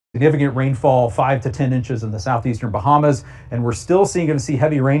Significant rainfall, 5 to 10 inches in the southeastern Bahamas, and we're still going to see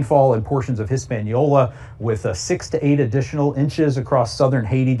heavy rainfall in portions of Hispaniola with 6 to 8 additional inches across southern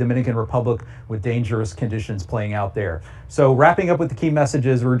Haiti, Dominican Republic, with dangerous conditions playing out there. So wrapping up with the key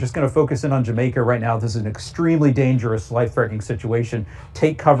messages, we're just going to focus in on Jamaica right now. This is an extremely dangerous, life-threatening situation.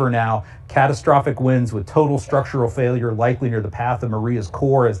 Take cover now. Catastrophic winds with total structural failure likely near the path of Maria's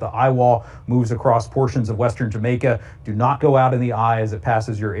core as the eye wall moves across portions of western Jamaica. Do not go out in the eye as it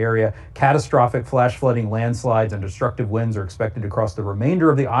passes your area. Catastrophic flash flooding, landslides, and destructive winds are expected across the remainder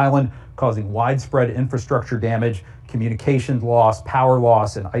of the island, causing widespread infrastructure damage, communications loss, power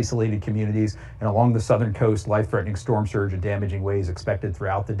loss in isolated communities, and along the southern coast, life-threatening storm surge and damaging waves expected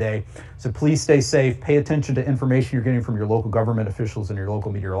throughout the day. So please stay safe, pay attention to information you're getting from your local government officials and your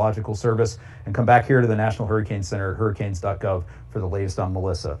local meteorological service, and come back here to the National Hurricane Center at hurricanes.gov for the latest on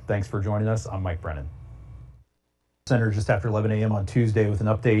Melissa. Thanks for joining us. I'm Mike Brennan. Center just after 11 a.m. on Tuesday with an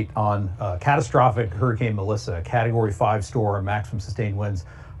update on catastrophic Hurricane Melissa, a Category 5 storm, maximum sustained winds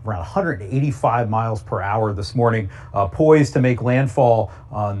around 185 miles per hour this morning, poised to make landfall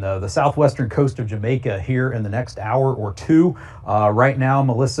on the southwestern coast of Jamaica here in the next hour or two. Right now,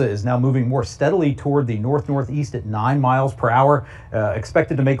 Melissa is now moving more steadily toward the north-northeast at 9 miles per hour,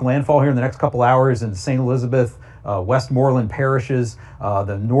 expected to make landfall here in the next couple hours in St. Elizabeth, Westmoreland parishes,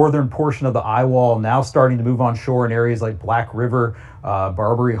 the northern portion of the eye wall now starting to move on shore in areas like Black River,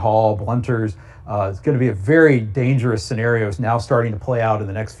 Barbary Hall, Blunters. It's going to be a very dangerous scenario. It's now starting to play out in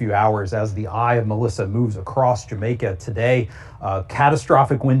the next few hours as the eye of Melissa moves across Jamaica today.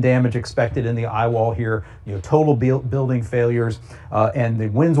 Catastrophic wind damage expected in the eye wall here, total building failures, and the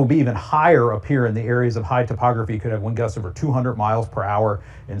winds will be even higher up here in the areas of high topography. You could have wind gusts over 200 miles per hour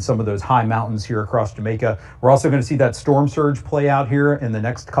in some of those high mountains here across Jamaica. We're also going to see that storm surge play out here in the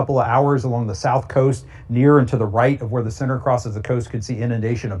next couple of hours along the south coast, near and to the right of where the center crosses the coast. Could see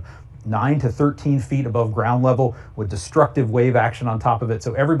inundation of 9 to 13 feet above ground level with destructive wave action on top of it.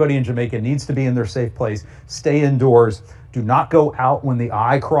 So everybody in Jamaica needs to be in their safe place. Stay indoors. Do not go out when the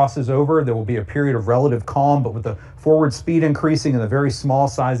eye crosses over. There will be a period of relative calm, but with the forward speed increasing and the very small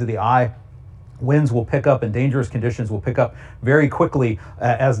size of the eye, winds will pick up and dangerous conditions will pick up very quickly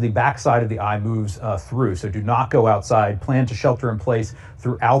as the backside of the eye moves through. So do not go outside. Plan to shelter in place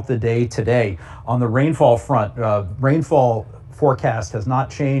throughout the day today. On the rainfall front, rainfall forecast has not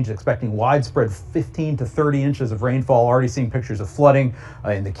changed, expecting widespread 15 to 30 inches of rainfall. Already seeing pictures of flooding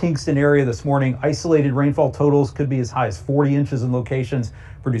in the Kingston area this morning. Isolated rainfall totals could be as high as 40 inches in locations,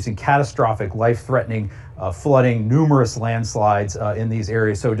 producing catastrophic, life-threatening flooding, numerous landslides in these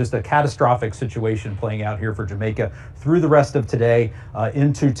areas. So just a catastrophic situation playing out here for Jamaica through the rest of today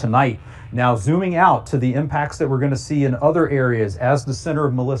into tonight. Now zooming out to the impacts that we're going to see in other areas as the center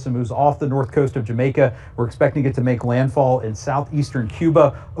of Melissa moves off the north coast of Jamaica. We're expecting it to make landfall in southeastern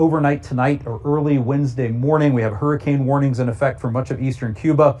Cuba overnight tonight or early Wednesday morning. We have hurricane warnings in effect for much of eastern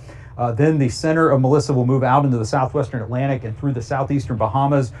Cuba. Then the center of Melissa will move out into the southwestern Atlantic and through the southeastern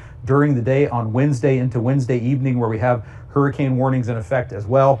Bahamas during the day on Wednesday into Wednesday evening, where we have hurricane warnings in effect as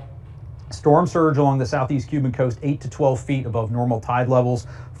well. Storm surge along the southeast Cuban coast, 8 to 12 feet above normal tide levels.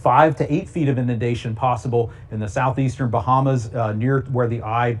 5 to 8 feet of inundation possible in the southeastern Bahamas near where the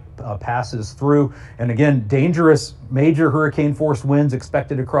eye passes through. And again, dangerous major hurricane force winds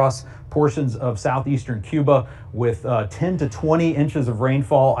expected across portions of southeastern Cuba with 10 to 20 inches of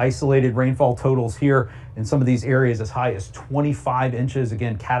rainfall, isolated rainfall totals here in some of these areas as high as 25 inches.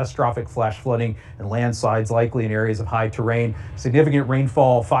 Again, catastrophic flash flooding and landslides likely in areas of high terrain. Significant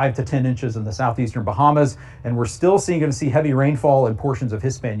rainfall, 5 to 10 inches in the southeastern Bahamas. And we're still going to see heavy rainfall in portions of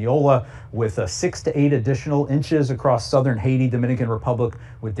Hispaniola with 6 to 8 additional inches across southern Haiti, Dominican Republic,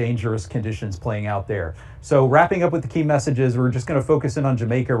 with dangerous conditions playing out there. So wrapping up with the key messages, we're just going to focus in on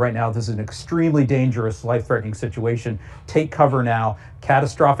Jamaica right now. This is an extremely dangerous, life-threatening situation. Take cover now.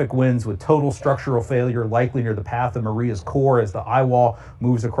 Catastrophic winds with total structural failure likely near the path of Maria's core as the eye wall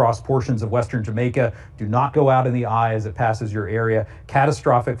moves across portions of western Jamaica. Do not go out in the eye as it passes your area.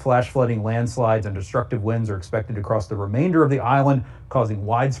 Catastrophic flash flooding, landslides, and destructive winds are expected across the remainder of the island, causing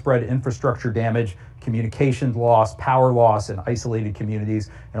widespread infrastructure damage, communications loss, power loss in isolated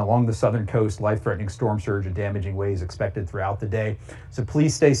communities, and along the southern coast, life-threatening storm surge and damaging waves expected throughout the day. So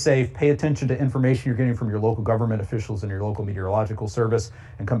please stay safe, pay attention to information you're getting from your local government officials and your local meteorological service,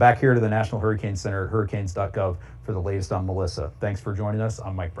 and come back here to the National Hurricane Center at hurricanes.gov for the latest on Melissa. Thanks for joining us.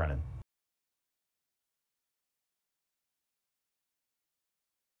 I'm Mike Brennan.